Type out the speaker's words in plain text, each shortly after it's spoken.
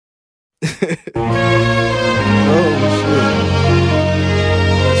Oh shit.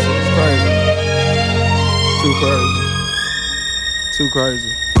 That shit's crazy. Too crazy. Too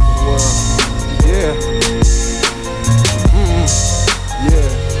crazy for the world. Yeah. Yeah.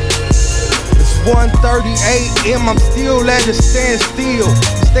 It's 1:30 a.m. I'm still at a standstill.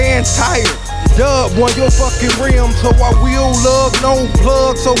 Staying tired. Dub on your fucking rim, so I wheel lug, no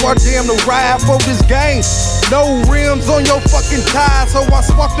plug, so I damn to ride for this game. No rims on your fucking tires, so I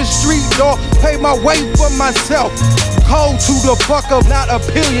swap the street, dog, pay my way for myself. Cold to the fuck up, not a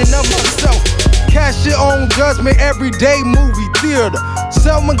billion of myself. Cash it on judgment, everyday movie theater.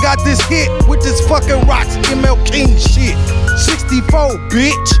 Someone got this hit with this fucking Rocks ML King shit. 64,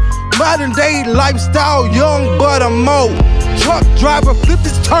 bitch. Modern day lifestyle, young but I'm old. Truck driver, flip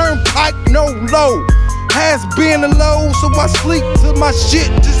this turnpike, no low. Has been a low, so I sleep to my shit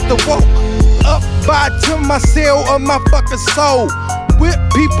just to woke up by to my cell of my fucking soul. With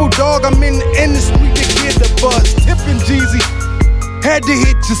people, dog, I'm in the industry to get the buzz. Tippin' Jeezy, had to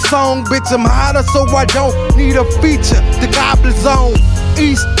hit your song, bitch. I'm hotter, so I don't need a feature. The Goblin Zone,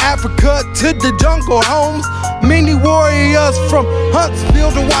 East Africa to the jungle homes. Many warriors from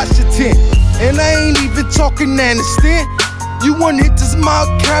Huntsville to Washington, and I ain't even talking Aniston. You wouldn't hit this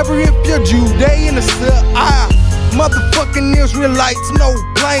Mount Calvary if you're Judean or motherfucking Israelites, no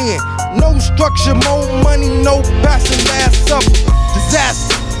playing. No structure, more money, no passing last up.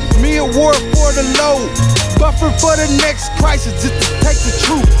 Disaster, me a war for the low. Buffer for the next crisis, just to take the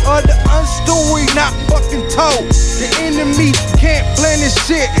truth of the unstory, not fucking told. The enemy can't plan this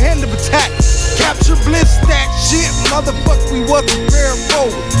shit, hand of attack. Capture bliss, that shit, motherfucker, we wasn't prepared for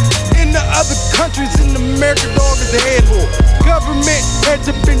it. In the other countries, in America, dog is the head whore. Government had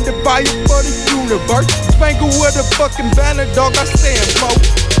to bend the fire for the universe. Spangle with a fucking banner, dog, I stand for.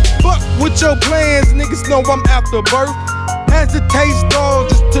 Fuck with your plans, niggas know I'm after birth. Hesitate, dog,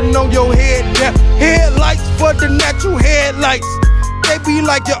 just to know your head depth. Headlights for the natural headlights. They be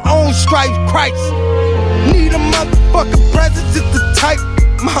like your own stripes, Christ. Need a motherfucking present just to type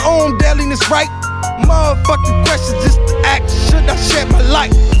my own deadliness right. Motherfucking questions just to act. Should I shed my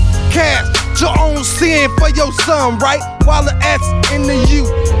light? Cast your own sin for your son, right? While the ass in the U.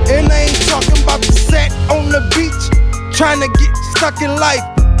 And I ain't talking about the set on the beach, trying to get stuck in life.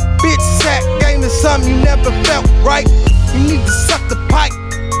 Bitch, sack game is something you never felt, right? You need to suck the pipe.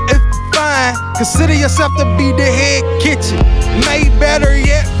 If you fine, consider yourself to be the head kitchen. Made better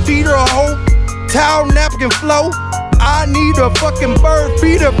yet, feed her a hoe. Towel, napkin, flow. I need a fucking bird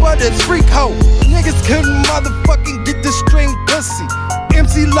feeder for this freak hoe. Niggas couldn't motherfucking get this string pussy.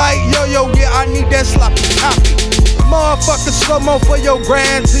 MC like yo, yeah, I need that sloppy copy. Motherfucker slow-mo for your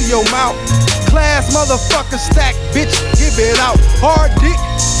grand to your mouth. Class motherfucker stack, bitch, give it out. Hard dick,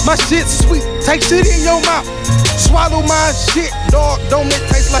 my shit sweet, take shit in your mouth. Swallow my shit, dog, don't it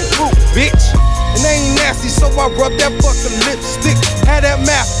taste like fruit, bitch. And they ain't nasty, so I rub that fucking lipstick. Had that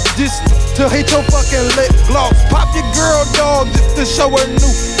map just to hit your fucking lip gloss. Pop your girl, dog, just to show her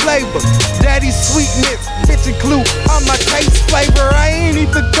new flavor. Daddy's sweetness, bitch, include all my taste flavor. I ain't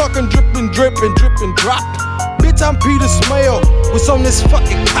even talking drippin', drippin', drippin', drop. Bitch, I'm Peter Smell. What's on this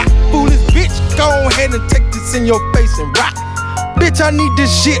fucking cock? Foolish bitch, go ahead and take this in your face and rock. Bitch, I need this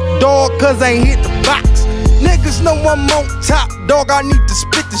shit, dog, cause I ain't hit the box. Niggas know I'm on top, dog, I need to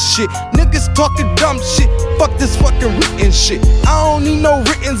spit this shit. Niggas talking dumb shit, fuck this fucking written shit. I don't need no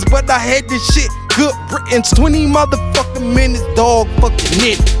writtens, but I had this shit. Good writtens, 20 motherfucking minutes, dog, fucking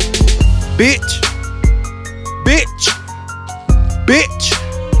it. Bitch. Bitch.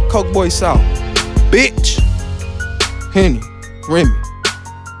 Bitch. Coke Boy South. Bitch. Henny. Remy.